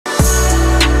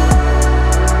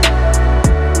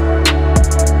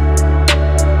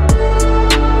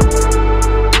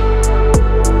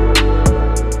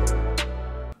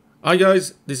Hi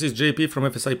guys, this is JP from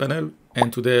FSiPanel,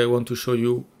 and today I want to show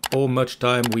you how much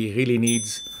time we really need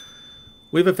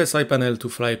with FSiPanel to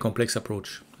fly a complex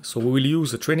approach. So we will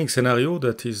use a training scenario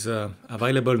that is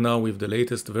available now with the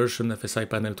latest version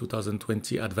FSiPanel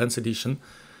 2020 Advanced Edition.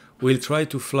 We'll try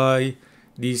to fly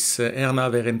this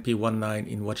RNAV RNP 19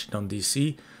 in Washington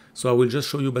DC. So I will just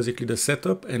show you basically the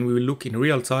setup, and we will look in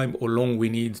real time how long we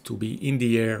need to be in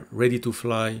the air, ready to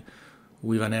fly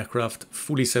with an aircraft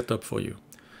fully set up for you.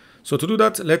 So to do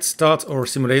that, let's start our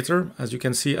simulator. As you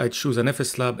can see, I choose an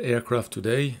FSLab aircraft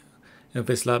today,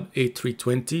 FSLab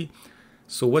A320.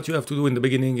 So what you have to do in the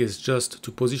beginning is just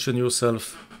to position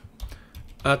yourself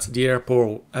at the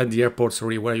airport,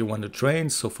 where you want to train.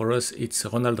 So for us, it's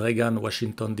Ronald Reagan,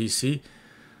 Washington, DC.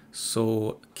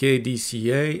 So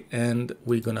KDCA, and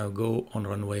we're gonna go on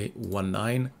runway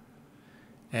 19.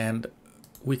 And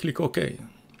we click OK.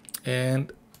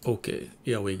 And OK,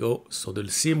 here we go. So the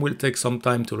sim will take some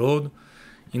time to load.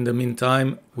 In the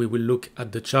meantime, we will look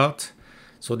at the chart.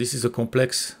 So this is a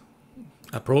complex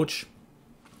approach.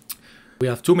 We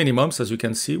have two minimums, as you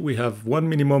can see. We have one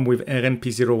minimum with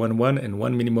RNP 011 and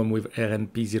one minimum with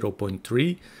RNP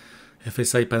 0.3.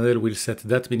 FSiPanel will set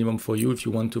that minimum for you. If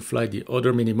you want to fly the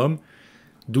other minimum,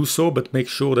 do so, but make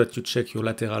sure that you check your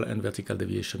lateral and vertical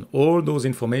deviation. All those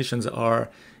informations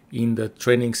are in the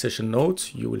training session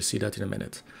notes. You will see that in a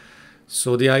minute.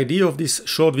 So the idea of this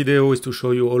short video is to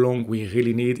show you how long we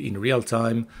really need in real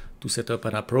time to set up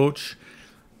an approach.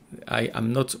 I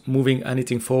am not moving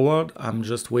anything forward. I'm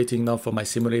just waiting now for my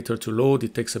simulator to load.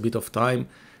 It takes a bit of time.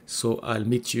 So I'll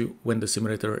meet you when the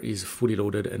simulator is fully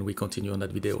loaded and we continue on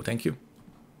that video. Thank you.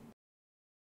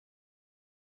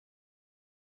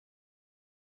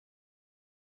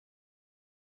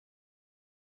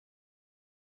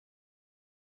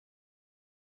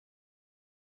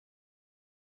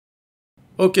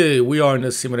 Okay, we are in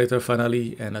the simulator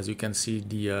finally, and as you can see,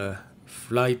 the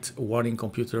flight warning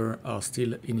computer are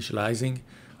still initializing.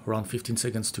 Around 15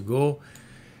 seconds to go.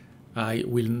 I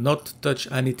will not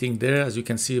touch anything there. As you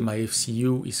can see, my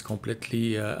FCU is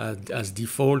completely as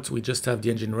default. We just have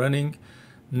the engine running,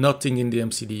 nothing in the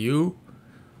MCDU.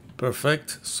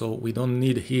 Perfect. So we don't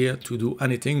need here to do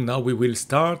anything. Now we will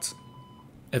start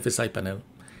FSiPanel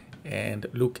and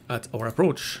look at our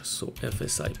approach. So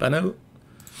FSiPanel.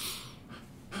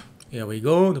 Here we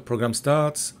go, the program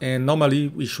starts, and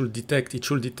normally it should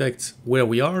detect where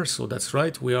we are. So that's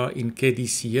right, we are in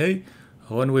KDCA,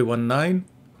 runway 19.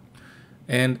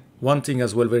 And one thing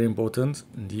as well, very important,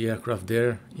 the aircraft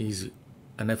there is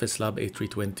an FSLab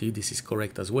A320. This is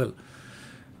correct as well.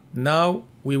 Now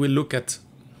we will look at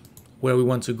where we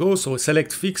want to go. So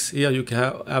select fix. Here you can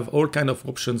have all kind of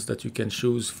options that you can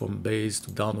choose, from base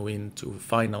to downwind to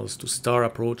finals to star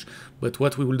approach. But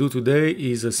what we will do today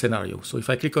is a scenario. So if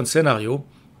I click on scenario,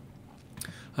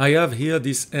 I have here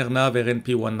this RNAV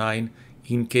RNP 19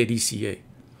 in KDCA.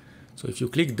 So if you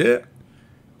click there,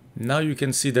 now you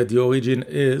can see that the origin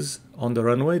is on the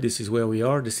runway. This is where we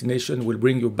are. Destination will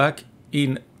bring you back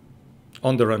in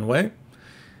on the runway.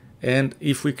 And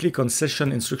if we click on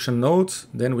session instruction notes,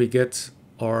 then we get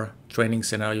our training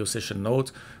scenario session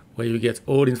note, where you get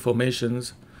all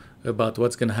informations about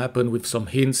what's going to happen with some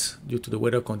hints due to the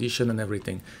weather condition and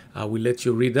everything. I will let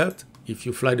you read that if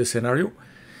you fly the scenario.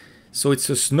 So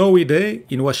it's a snowy day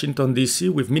in Washington,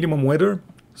 DC with minimum weather.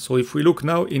 So if we look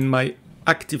now in my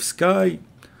active sky,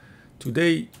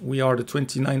 today we are the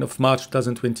 29th of March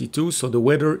 2022. So the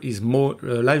weather is more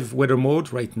live weather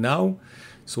mode right now.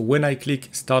 So when I click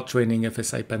Start Training,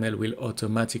 FSiPanel will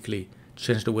automatically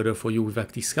change the weather for you with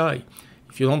active sky.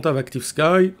 If you don't have active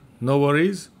sky, no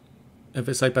worries.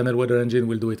 FSiPanel weather engine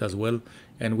will do it as well,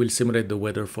 and will simulate the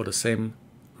weather for the same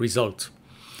result.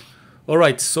 All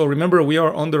right, so remember, we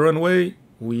are on the runway.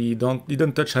 We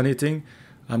didn't touch anything.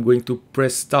 I'm going to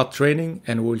press Start Training,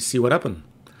 and we'll see what happens.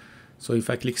 So if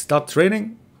I click Start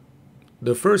Training,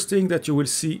 the first thing that you will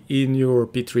see in your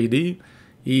P3D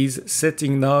is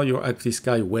setting now your active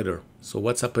sky weather. So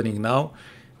what's happening now?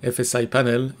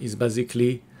 FSiPanel is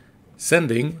basically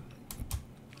sending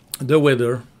the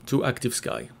weather to active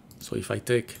sky. So if I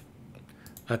take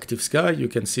active sky, you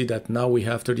can see that now we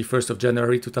have 31st of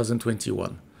January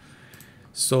 2021.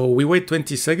 So we wait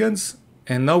 20 seconds,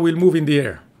 and now we'll move in the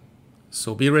air.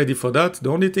 So be ready for that.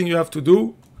 The only thing you have to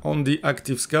do on the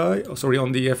active sky,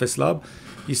 on the FSLab,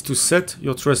 is to set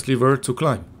your thrust lever to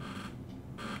climb.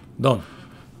 Done.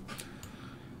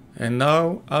 And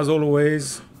now, as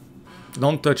always,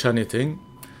 don't touch anything.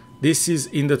 This is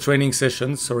in the training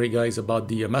session. Sorry guys about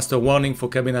the master warning for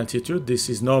cabin altitude. This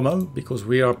is normal because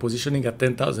we are positioning at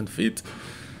 10,000 feet.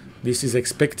 This is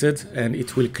expected, and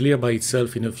it will clear by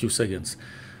itself in a few seconds.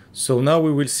 So now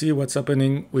we will see what's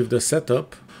happening with the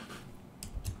setup.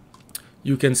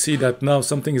 You can see that now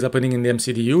something is happening in the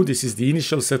MCDU. This is the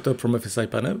initial setup from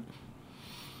FSiPanel.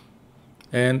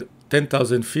 And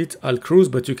 10,000 feet, I'll cruise,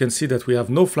 but you can see that we have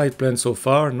no flight plan so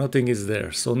far, nothing is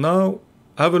there. So now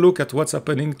have a look at what's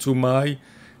happening to my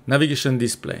navigation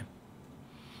display.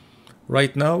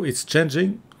 Right now it's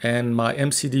changing and my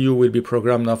MCDU will be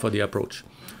programmed now for the approach.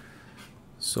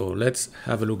 So let's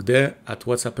have a look there at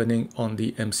what's happening on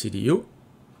the MCDU.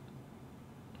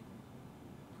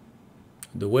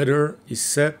 The weather is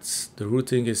set, the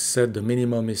routing is set, the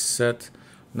minimum is set.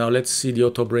 Now let's see the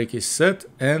auto brake is set,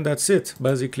 and that's it.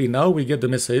 Basically now we get the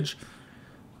message.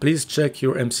 Please check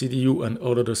your MCDU and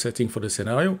order the setting for the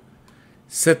scenario.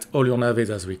 Set all your navs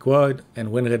as required,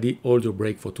 and when ready, hold your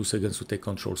brake for 2 seconds to take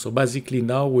control. So basically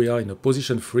now we are in a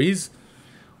position freeze.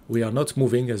 We are not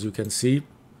moving, as you can see.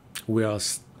 We are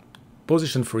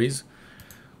position freeze.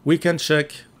 We can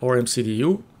check our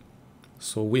MCDU.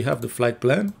 So we have the flight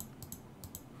plan.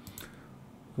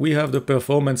 We have the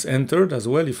performance entered as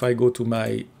well. If I go to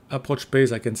my approach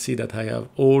page, I can see that I have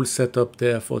all set up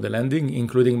there for the landing,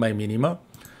 including my minima.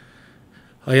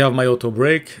 I have my auto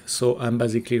brake, so I'm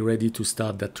basically ready to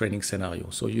start that training scenario.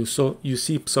 So you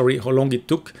see, how long it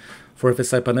took for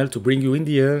FSiPanel to bring you in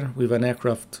the air with an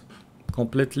aircraft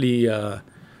completely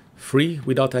free,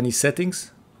 without any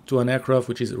settings, to an aircraft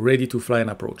which is ready to fly an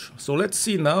approach. So let's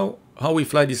see now how we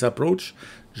fly this approach.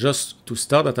 Just to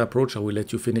start that approach, I will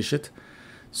let you finish it.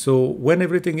 So when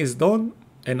everything is done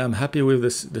and I'm happy with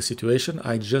the situation,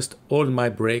 I just hold my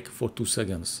brake for 2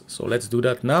 seconds. So let's do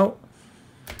that now.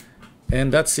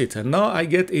 And that's it. And now I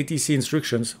get ATC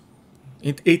instructions.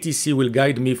 ATC will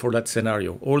guide me for that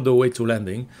scenario all the way to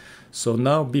landing. So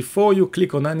now before you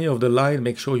click on any of the line,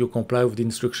 make sure you comply with the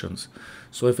instructions.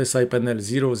 So FSiPanel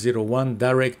 001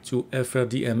 direct to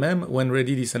FRDMM. When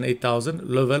ready, descend 8000,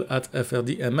 level at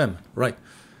FRDMM. Right,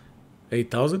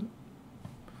 8000.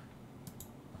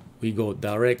 We go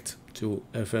direct to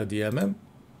FRDMM,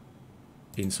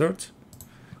 insert.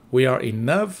 We are in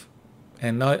nav,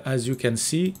 and now as you can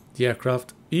see, the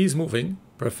aircraft is moving.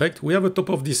 Perfect. We have a top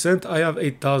of descent. I have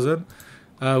 8000.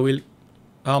 I will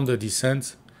arm the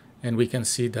descent, and we can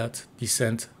see that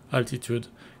descent altitude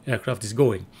aircraft is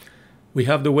going. We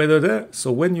have the weather there.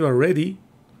 So when you are ready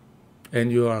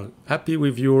and you are happy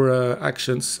with your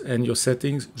actions and your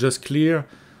settings, just clear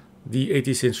the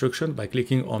ATC instruction by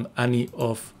clicking on any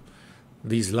of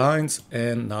these lines,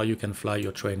 and now you can fly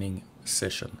your training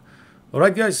session.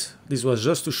 Alright guys, this was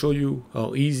just to show you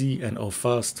how easy and how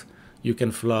fast you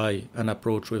can fly an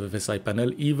approach with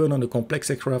FSiPanel. Even on a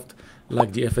complex aircraft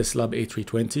like the FSLabs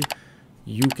A320,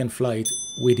 you can fly it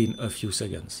within a few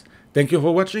seconds. Thank you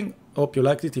for watching. Hope you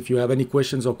liked it. If you have any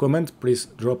questions or comments, please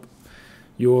drop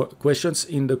your questions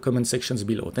in the comment sections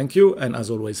below. Thank you, and as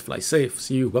always, fly safe.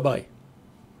 See you. Bye-bye.